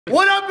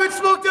What up in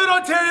Smoked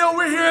Out, Ontario?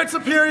 We're here at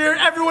Superior.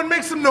 Everyone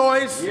make some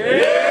noise.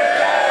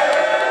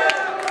 Yeah!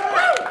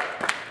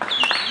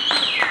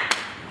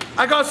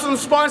 I got some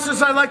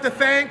sponsors I'd like to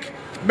thank.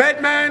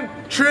 Medman,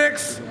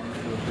 Tricks,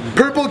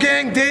 Purple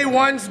Gang, Day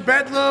Ones,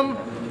 Bedlam,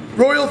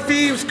 Royal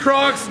Thieves,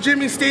 Crocs,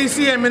 Jimmy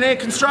Stacy, and Monet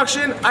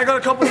Construction. I got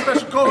a couple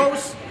special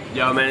co-hosts.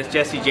 Yo man, it's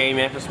Jesse J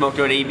man from Smoked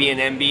Out AB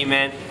and MB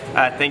man.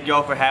 Thank you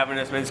all for having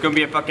us man. It's gonna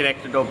be a fucking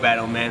extra dope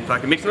battle man.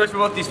 Fucking make some noise for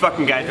both these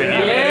fucking guys right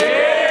now.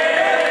 Yeah!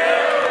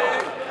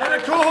 And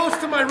a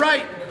co-host to my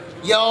right.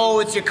 Yo,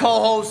 it's your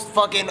co-host,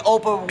 fucking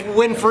Oprah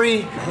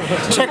Winfrey.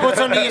 Check what's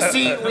under your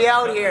seat. We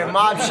out here.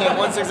 Mob shit.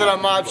 169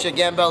 mob shit.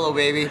 Gambello,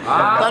 baby.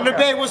 Thunder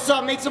Bay, what's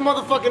up? Make some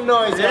motherfucking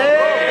noise, yo.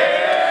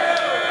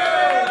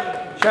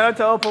 Shout out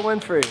to Oprah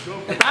Winfrey.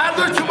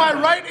 Adler to my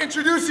right,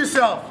 introduce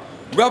yourself.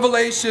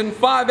 Revelation,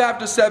 5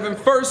 after 7,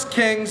 First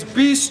Kings,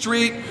 B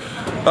Street,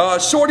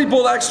 Shorty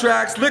Bull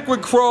Extracts,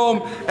 Liquid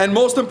Chrome, and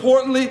most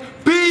importantly,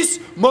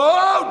 Beast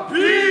Mode!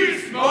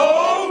 Beast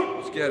Mode!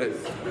 Let's get it.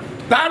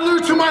 Battler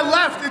to my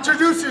left,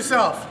 introduce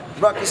yourself.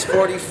 Rukus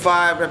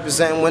 45,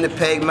 representing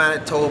Winnipeg,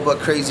 Manitoba,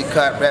 Crazy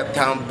Cut,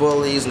 Reptown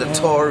Bullies,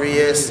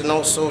 Notorious, and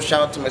also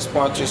shout out to my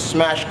sponsors,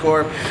 Smash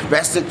Corp.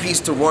 Rest in peace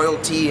to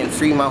Royalty and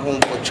free my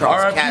homeboy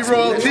Charles Cassidy.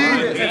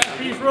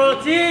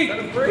 Royalty!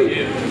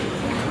 Royalty!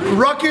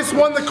 Rukus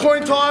won the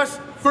coin toss,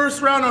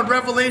 first round on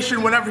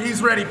Revelation whenever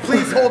he's ready.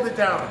 Please hold it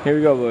down. Here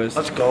we go, boys.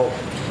 Let's go.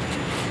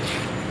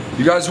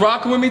 You guys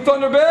rocking with me,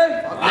 Thunder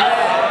Bay?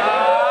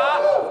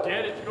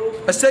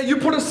 I say you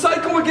put a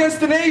psycho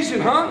against an Asian,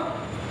 huh?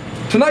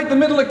 Tonight the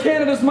middle of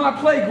Canada's my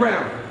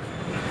playground.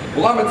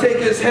 Well, I'm gonna take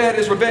his head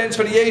as revenge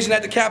for the Asian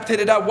that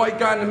decapitated that white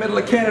guy in the middle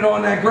of Canada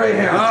on that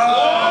Greyhound.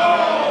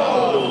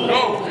 Oh!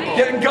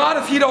 Getting God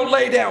if he don't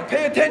lay down.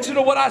 Pay attention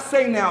to what I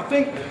say now.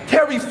 Think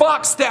Terry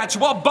Fox statue.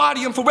 I'll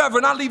body him forever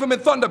and I'll leave him in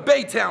Thunder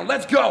Bay Town.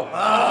 Let's go.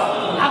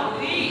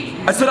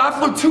 I said I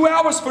flew 2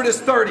 hours for this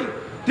 30.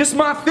 This is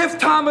my 5th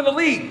time in the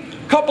league.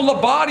 Couple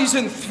of bodies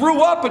and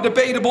threw up a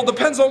debatable,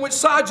 depends on which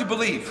side you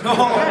believe.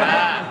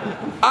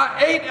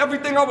 I ate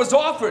everything I was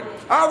offered.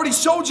 I already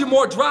showed you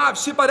more drive.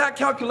 Shit, by that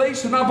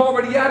calculation, I've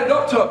already added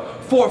up to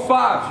 4 or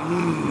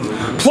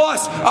 5.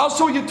 Plus, I'll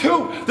show you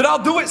too that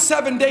I'll do it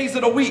 7 days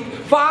of the week.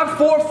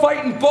 5'4",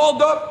 fighting,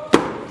 balled up,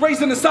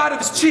 raising the side of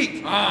his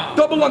cheek.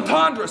 Double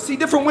entendre, see,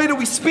 different way that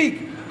we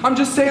speak. I'm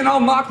just saying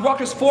I'll knock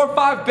Rukus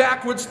 4-5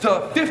 backwards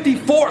to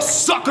 54,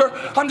 sucker.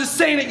 I'm just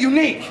saying it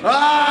unique. See,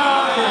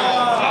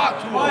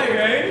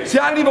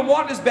 I didn't even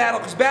want this battle,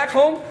 because back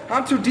home,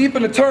 I'm too deep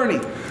an attorney.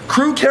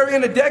 Crew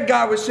carrying a dead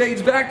guy with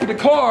shades back to the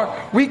car,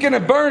 weekend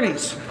at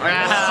Bernie's.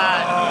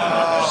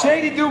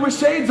 Shady dude with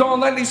shades on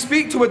letting me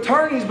speak to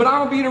attorneys, but I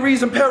don't be the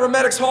reason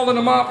paramedics hauling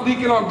them off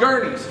leaking on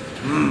gurneys.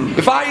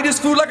 If I eat this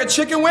food like a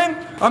chicken wing,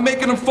 I'm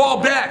making them fall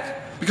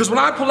back. Because when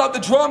I pull out the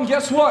drum,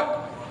 guess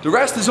what? The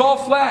rest is all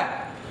flat.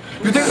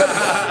 You think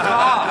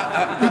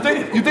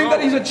that, you think that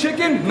he's a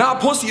chicken? Nah,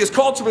 pussy, his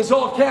culture is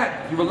all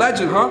cat. You're a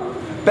legend, huh?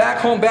 Back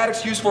home, bad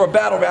excuse for a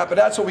battle rapper,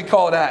 that's what we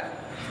call that.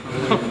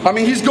 I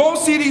mean, he's gonna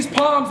see these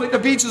palms like the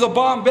beaches of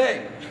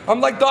Bombay. I'm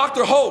like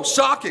Dr. Ho,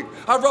 shocking.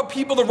 I rub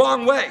people the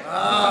wrong way.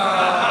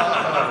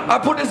 I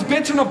put this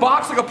bitch in a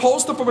box like a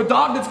poster for a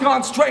dog that's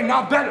gone stray,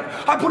 not better.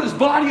 I put his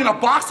body in a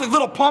box like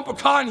Little Pump of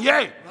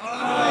Kanye.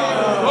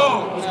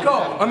 Let's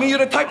go. I mean, you're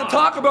the type to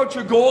talk about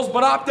your goals,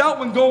 but opt out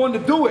when going to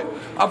do it.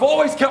 I've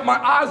always kept my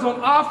eyes on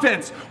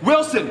offense.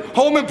 Wilson,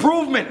 home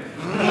improvement.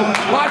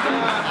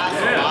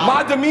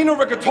 My demeanor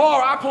a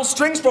guitar, I pull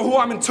strings for who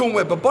I'm in tune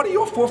with. But buddy,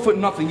 you're 4 foot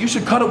nothing. You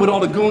should cut it with all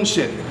the goon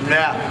shit.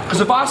 Yeah.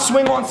 Because if I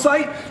swing on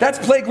sight, that's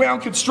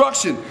playground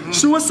construction.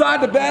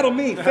 Suicide to battle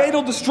me,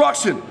 fatal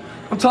destruction.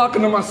 I'm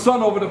talking to my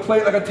son over the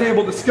plate like a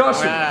table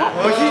discussion.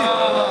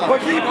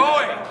 But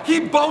he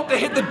boat to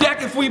hit the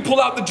deck if we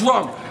pull out the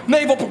drum.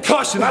 Naval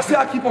percussion. I say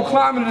I keep on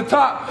climbing to the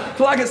top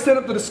till I get sent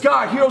up to the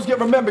sky. Heroes get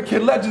remembered,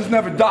 kid. Legends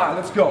never die.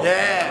 Let's go.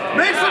 Yeah.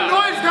 Make some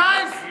noise,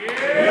 guys.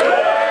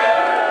 Yeah.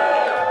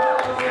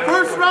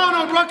 First round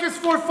on Rukus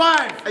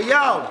 4-5. Hey,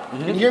 yo,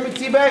 can you hear me,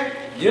 T-Bag?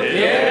 Yep.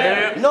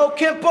 Yeah. No,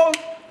 Kimpo?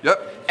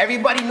 Yep.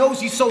 Everybody knows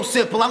you so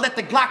simple. I let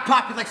the Glock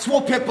pop you like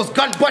swole pimples.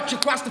 Gun butt you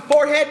across the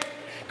forehead.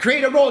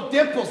 Create a row of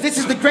dimples. This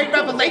is the great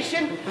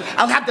revelation.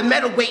 I'll have the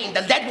metal waiting.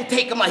 The lead will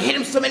take him. I'll hit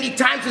him so many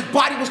times his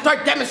body will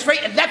start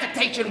demonstrating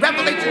levitation.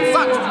 Revelation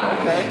sucks.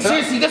 Okay.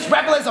 Seriously, this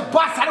rebel is a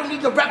bust. I don't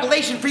need no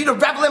revelation for you to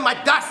revel in my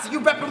dust.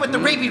 You repping with the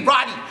Raby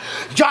Roddy.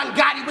 John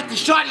Gotti with the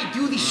shotty.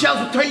 Do these shells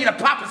will turn you to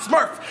Papa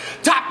Smurf.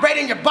 Top red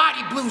in your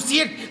body blue. See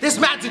it? This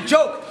man's a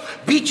joke.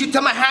 Beat you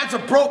till my hands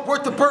are broke,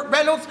 worth of Burt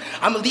Reynolds.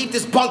 I'ma leave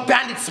this bunk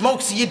bandit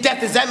smoke, so your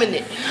death is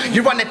imminent.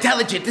 You're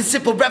unintelligent, this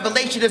simple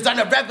revelation is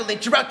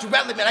unirrelevant. You're out your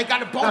element, I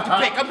got a bone to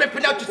pick. I'm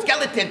ripping out your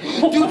skeleton.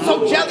 Dude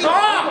so jelly,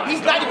 he's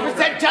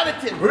 90%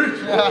 gelatin.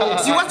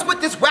 See, what's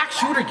with this whack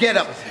shooter get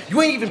up?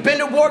 You ain't even been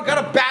to war, got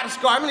a battle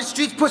scar. I'm in the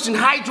streets pushing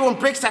hydro and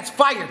bricks that's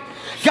fired.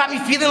 Got me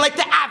feeling like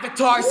the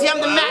Avatar. See, I'm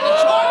the man in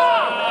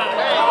charge.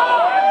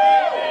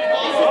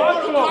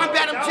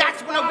 Combat, I'm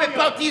Jackson when I whip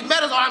out these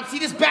metal arms. See,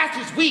 this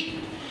bastard's weak.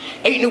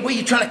 Ain't no way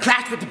you're trying to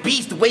clash with the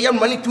beast. The way I'm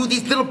running through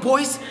these little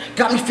boys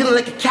got me feeling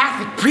like a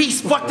Catholic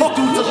priest. Fuck this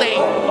dude's a lame.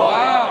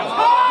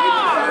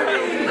 Wow.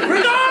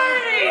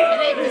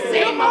 It ain't the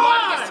same. I'm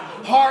on this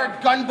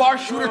hard gun bar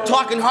shooter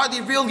talking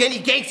hardly real. Any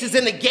gangsters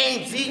in the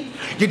game, see?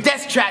 Your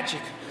death's tragic.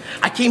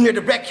 I came here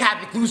to wreak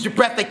havoc, lose your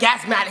breath like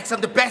asthmatics. I'm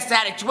the best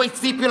addict. You ain't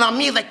sleeping on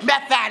me like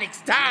meth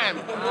addicts. Time.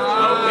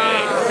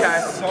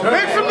 Okay.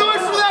 Make some noise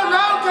for that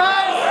round,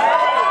 guys.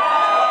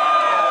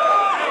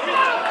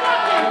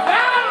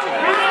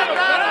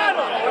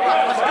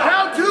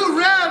 Round 2,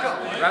 Randall.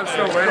 I'm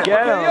still waiting.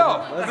 Get him. Okay,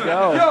 yo. Let's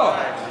go. Yo.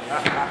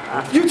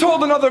 You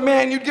told another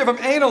man you'd give him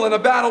anal in a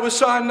battle with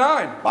Shine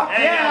 9.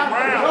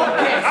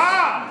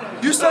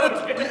 You said it,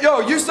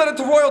 you said it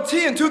to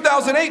Royalty in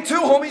 2008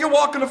 too, homie. You're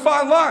walking a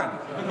fine line.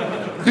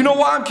 You know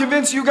why I'm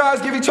convinced you guys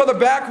give each other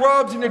back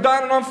rubs and you're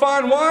dining on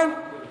fine wine?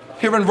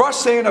 Hearing Rush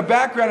say in the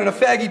background in a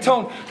faggy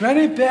tone,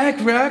 "Ready back,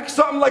 Rick,"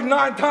 something like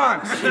 9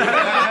 times.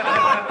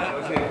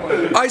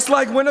 Ice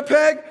like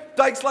Winnipeg,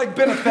 dykes like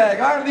Benefag.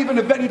 I ain't leaving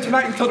the venue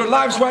tonight until their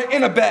lives right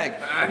in a bag.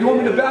 You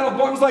want me to battle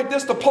bums like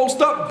this to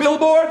post up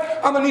Billboard?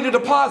 I'm gonna need a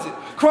deposit.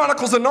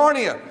 Chronicles of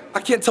Narnia. I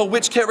can't tell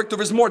which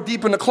character is more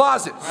deep in the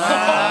closet.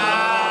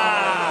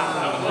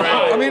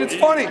 I mean, it's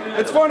funny.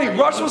 It's funny.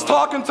 Rush was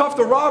talking tough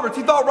to Roberts.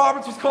 He thought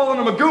Roberts was calling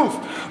him a goof.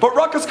 But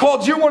Rukus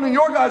called you one in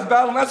your guys'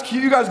 battle, and that's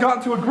cute. You guys got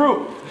into a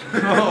group.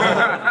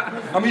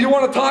 I mean, you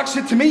want to talk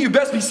shit to me? You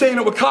best be saying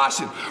it with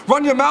caution.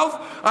 Run your mouth.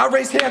 I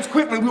raised hands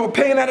quickly. We were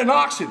paying at an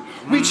auction.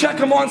 We check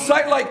them on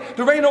sight like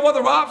there ain't no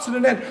other option,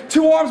 and then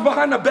 2 arms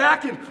behind the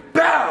back and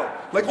bow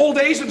like old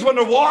Asians when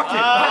they're walking.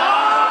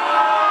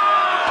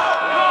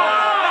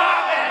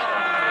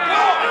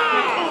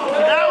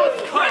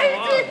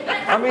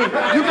 I mean,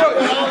 you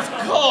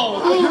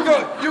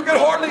could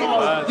hardly.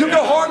 Hold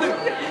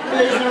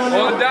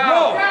it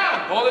down.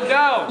 Hold it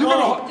down.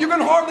 You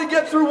can hardly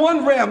get through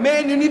 1 round,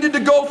 man. You needed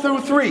to go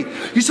through 3.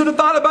 You should have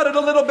thought about it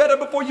a little better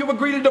before you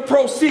agreed to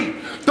proceed.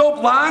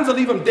 Dope lines will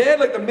leave him dead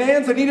like the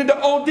man's that needed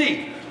to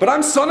OD. But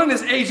I'm sunning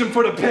this Asian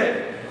for the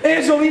pit.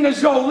 Angelina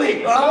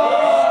Jolie.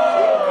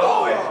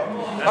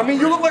 I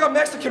mean, you look like a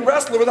Mexican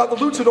wrestler without the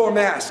luchador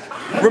mask.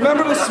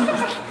 Remember the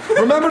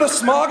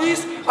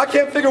Smoggies? I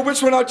can't figure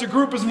which one out your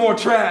group is more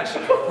trash.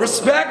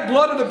 Respect,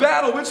 blood of the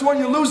battle, which one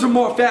you losing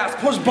more fast?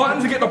 Push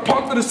buttons and get the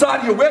pump to the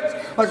side of your whips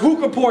like who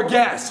can pour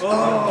gas?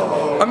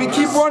 I mean,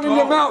 keep running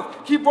your mouth.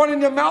 Keep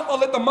running your mouth, I'll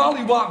let the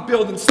mollywop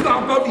build and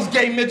stomp out these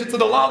gay midgets of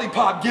the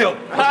Lollipop Guild.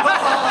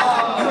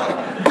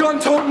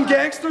 Gun-toting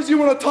gangsters, you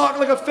want to talk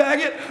like a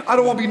faggot? I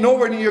don't want to be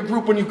nowhere near your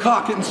group when you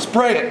cock it and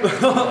spray it.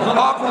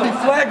 Awkwardly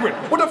flagrant.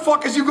 What the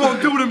fuck is you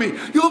gonna do to me?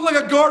 You look like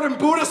a garden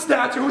Buddha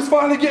statue who's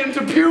finally getting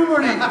to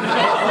puberty.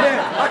 Man,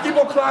 I keep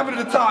on climbing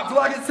to the top till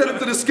I get sent up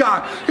to the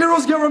sky.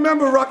 Heroes get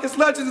remembered, Rukus.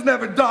 Legends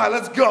never die.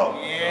 Let's go.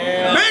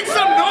 Yeah. Make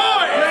some noise!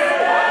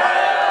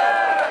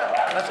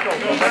 Let's go.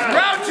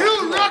 Round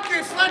 2,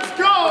 Rukus. Let's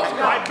go.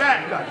 Right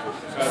back.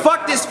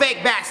 Fuck this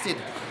fake bastard.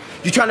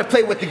 You trying to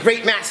play with the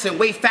great master and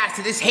way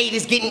faster. This hate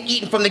is getting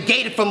eaten from the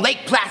gate and from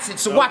Lake Placid.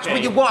 So watch where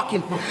you're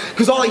walking,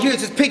 cause all I hear is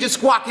this pigeon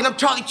squawking. I'm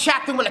Charlie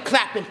Chaplin when I'm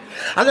clapping.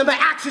 I let my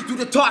actions do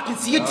the talking.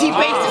 See your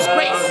T-base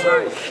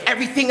disgrace.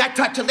 Everything I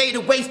touch a lay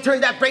to waste.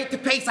 Turn that brain to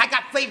paste. I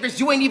got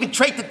flavors you ain't even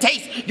trait to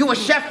taste. You a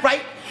chef,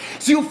 right?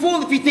 So you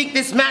fool if you think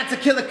this man's a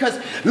killer, cause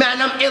man,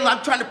 I'm ill.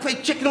 I'm trying to play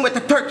chicken with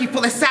a turkey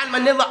full of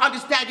salmonella.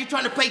 Understand you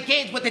trying to play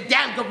games with a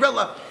damn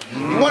gorilla.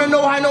 You wanna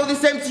know how I know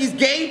this MC's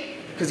gay?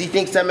 Because he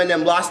thinks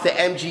Eminem lost to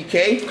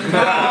MGK?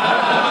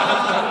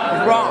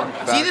 Wrong.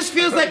 See, this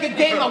feels like a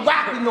game of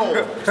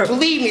whack-a-mole.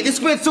 Believe me, this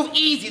wins so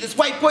easy. This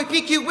white boy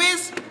PQ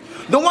whiz?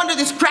 No wonder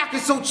this crack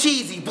is so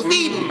cheesy.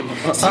 Believe me.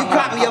 See, you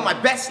caught me on my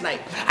best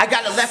night. I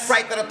got a left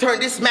right that'll turn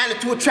this man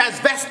into a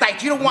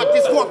transvestite. You don't want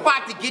this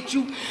 4-5 to get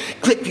you.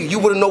 Clip you, you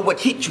wouldn't know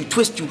what hit you.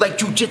 Twist you like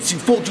jujitsu.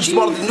 Fold you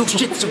smaller than new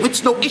jitsu.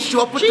 It's no issue.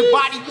 I'll put your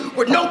body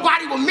where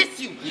nobody will miss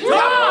you.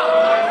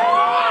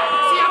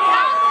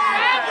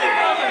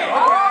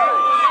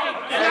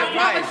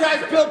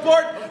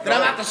 Billboard that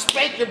I'm out to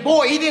spank your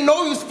boy. He didn't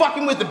know he was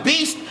fucking with the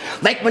beast.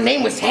 Like my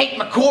name was Hank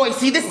McCoy.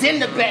 See, this in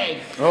the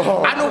bag.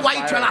 I know why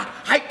you're trying to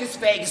hype this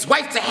fag. His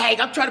wife's a hag.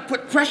 I'm trying to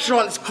put pressure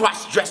on this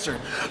cross-dresser.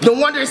 No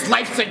wonder his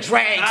life's a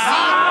drag.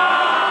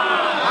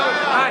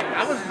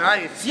 That was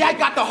nice. See, I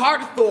got the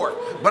heart of Thor,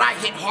 but I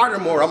hit harder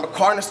more. I'm a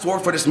carnivore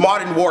for this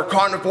modern war.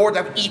 Carnivore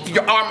that eat through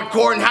your armored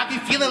core and have you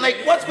feeling like,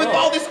 what's with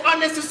all this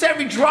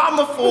unnecessary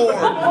drama for?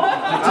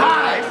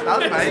 Nice. That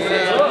was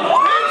nice.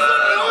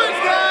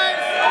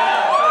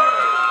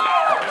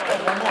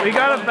 We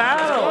got a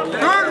battle.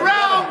 3rd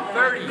round.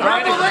 30.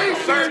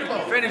 Revelation.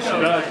 Finish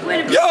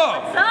it.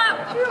 Yo!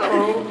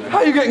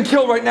 How you getting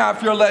killed right now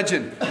if you're a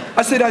legend?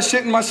 I say that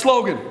shit in my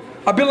slogan.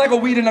 I've been like a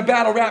weed in the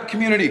battle rap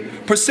community,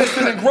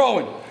 persistent and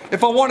growing.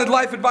 If I wanted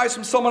life advice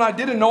from someone I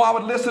didn't know, I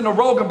would listen to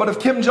Rogan. But if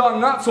Kim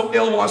Jong not so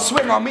ill wants to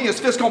swing on me,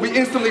 his fist gonna be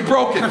instantly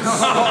broken. Let's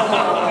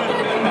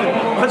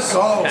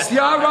go. See,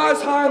 I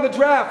rise high in the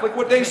draft like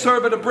what they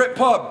serve at a Brit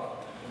pub.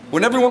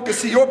 When everyone can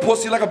see your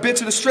pussy like a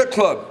bitch at a strip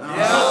club.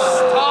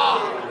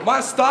 Stop. My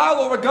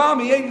style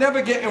origami ain't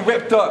never getting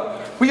ripped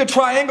up. We get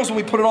triangles when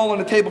we put it all on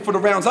the table for the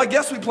rounds. I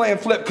guess we playing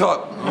flip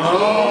cup.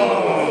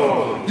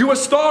 Oh. You a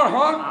star,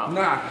 huh?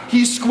 Nah,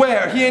 he's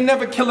square. He ain't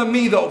never killing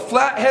me though.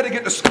 Flat-headed,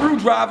 get the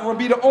screwdriver and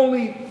be the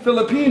only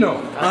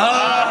Filipino.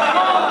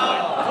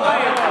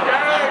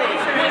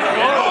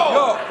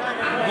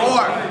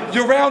 Yo,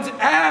 your round's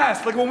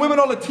ass, like when women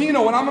are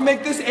Latino, and I'm gonna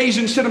make this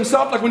Asian shit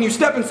himself like when you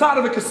step inside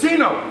of a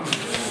casino.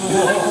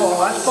 Whoa,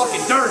 that's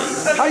fucking dirty.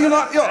 How you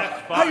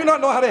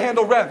not know how to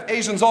handle rev?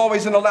 Asians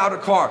always in a louder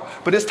car.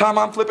 But this time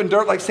I'm flipping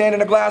dirt like sand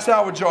in a glass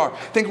hour jar.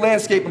 Think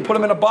landscape and put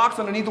them in a box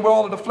underneath where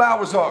all of the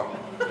flowers are.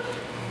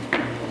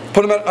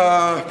 Put them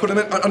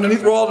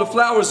underneath where all the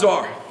flowers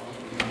are.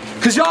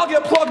 Cause y'all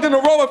get plugged in a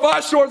row if I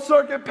short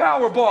circuit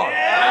power bar.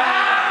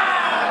 Yeah!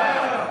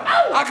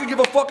 I could give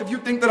a fuck if you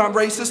think that I'm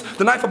racist.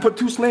 The knife will put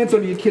 2 slants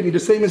under your kidney, the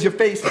same as your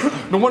face.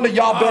 No wonder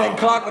y'all bang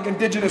cock like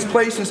indigenous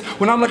places.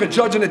 When I'm like a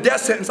judge in a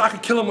death sentence, I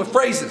could kill them with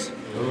phrases.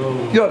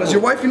 Yo, does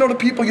your wife, you know the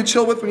people you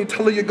chill with when you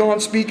tell her you're gone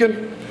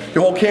speaking?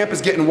 Your whole camp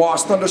is getting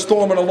washed,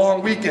 thunderstorm, and a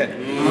long weekend.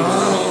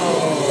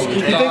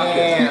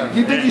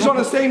 You think he's on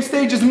the same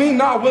stage as me?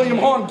 Nah, William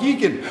Horn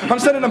geeking. I'm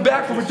sending him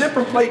back for a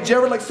different plate,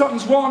 Jared, like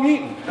something's wrong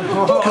eating.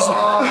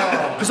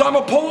 Cause I'm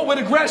a poet with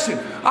aggression.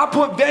 I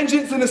put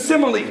vengeance in a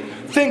simile.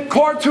 Think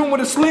cartoon with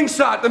a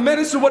slingshot, the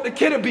menace of what the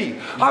kid'll be.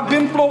 I've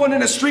been flowing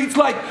in the streets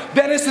like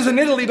Venice is in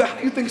Italy, but how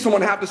do you think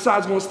someone half the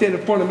size is gonna stand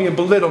in front of me and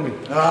belittle me?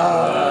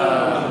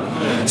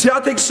 See,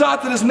 I take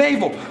shots at his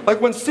navel,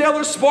 like when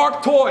sailors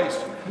spark toys.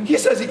 He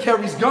says he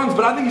carries guns,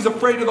 but I think he's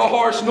afraid of the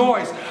harsh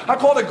noise. I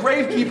call the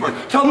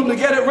gravekeeper, tell him to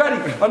get it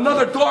ready.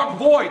 Another dark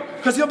void,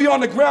 cause he'll be on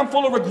the ground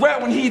full of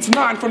regret when he eats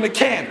 9 from the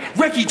can.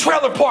 Ricky,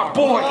 Trailer Park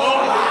Boy.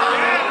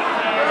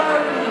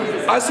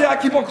 I say I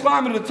keep on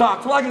climbing to the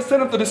top till I get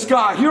sent up to the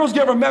sky. Heroes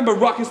get remembered,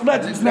 Rukus,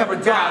 legends never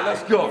die.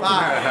 Let's go.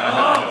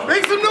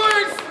 Make some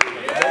noise!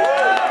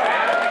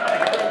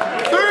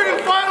 Third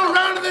and final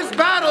round of this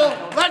battle.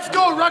 Let's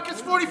go,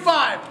 Rukus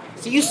 45.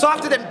 See, you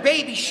softer than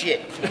baby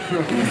shit.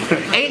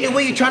 Ain't no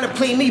way you're trying to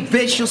play me,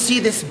 bitch. You'll see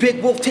this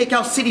big wolf take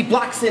out city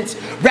block since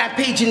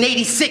Rampage in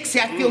 86. See,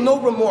 I feel no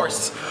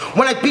remorse.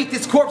 When I beat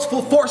this corpse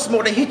full force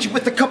mode, I hit you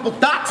with a couple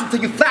dots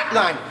until you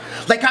flatline.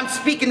 Like I'm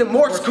speaking the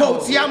Morse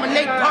code. See, I'm a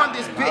Nate Bomb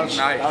this bitch.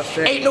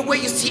 Ain't no way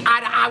you see eye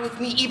to eye with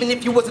me, even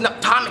if you was an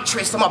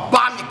optometrist. I'ma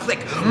bomb your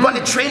clique, run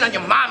a train on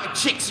your mom and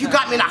chicks. You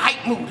got me in a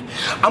hype mood.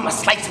 I'ma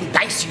slice and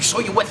dice you, show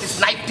you what this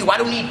knife do. I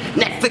don't need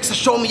Netflix to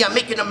show me I'm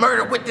making a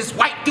murder with this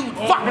white dude.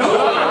 Fuck you.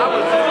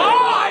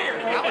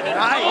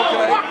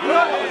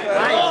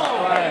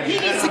 He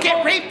needs to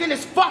get raped in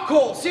his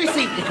fuckhole.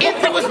 Seriously, in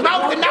through his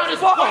mouth and out his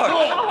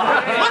fuckhole.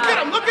 Look at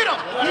him, look at him.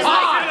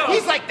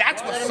 He's like,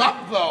 that's what's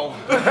up, though.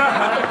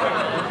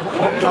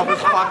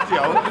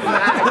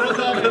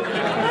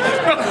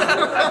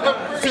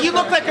 So you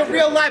look like a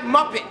real live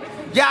Muppet.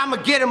 Yeah, I'ma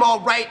get him all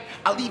right.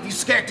 I'll leave you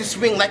scared to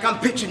swing like I'm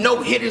pitching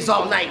no-hitters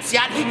all night. See,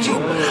 I'd hit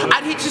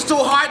you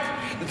so hard,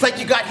 it's like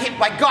you got hit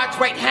by God's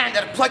right hand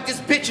that'll plug this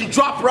bitch and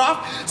drop her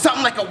off.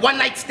 Something like a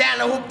one-night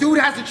stand. I hope dude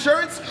has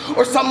insurance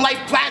or some life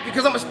plan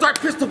because I'm gonna start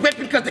pistol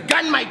whipping because the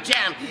gun might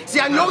jam. See,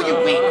 I know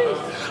you're weak.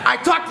 I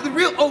talked to the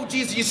real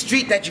OGs of your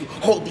street that you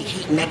hold the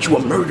heat and that you a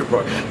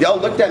murderer. They all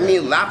looked at me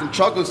and laughed and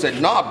chuckled and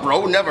said, nah,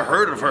 bro, never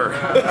heard of her.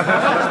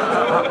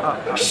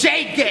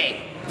 Shade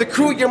Gang. The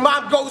crew your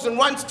mom goes and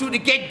runs to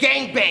get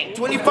gangbanged.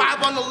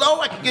 25 on the low,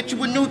 I can get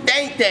you a new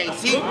thing,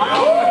 see?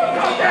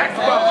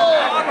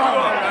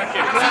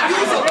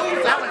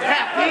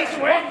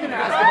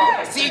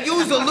 See,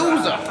 you's a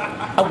loser.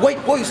 A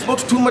white boy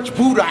smokes too much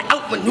Buddha. I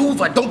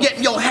outmaneuver. Don't get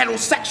me all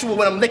heterosexual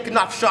when I'm licking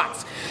off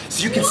shots.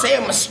 So you can say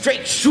I'm a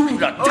straight shooter.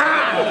 That was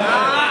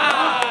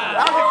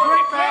a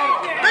great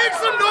battle. Make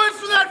some noise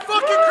for that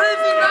fucking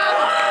crazy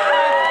battle.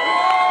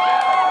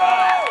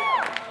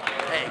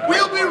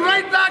 We'll be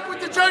right back with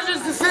the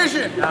judge's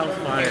decision.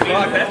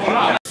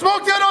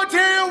 Smoked Out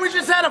Ontario, we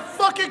just had a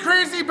fucking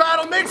crazy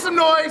battle. Make some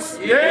noise.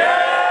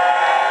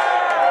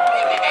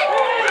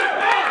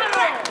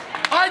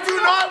 I do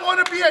not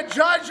want to be a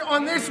judge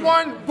on this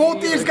one.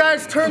 Both these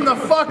guys turned the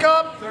fuck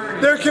up.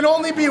 There can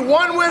only be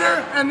one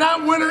winner, and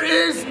that winner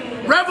is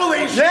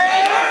Revelation. 30!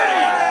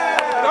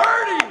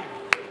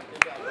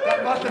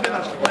 That must have been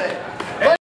a split.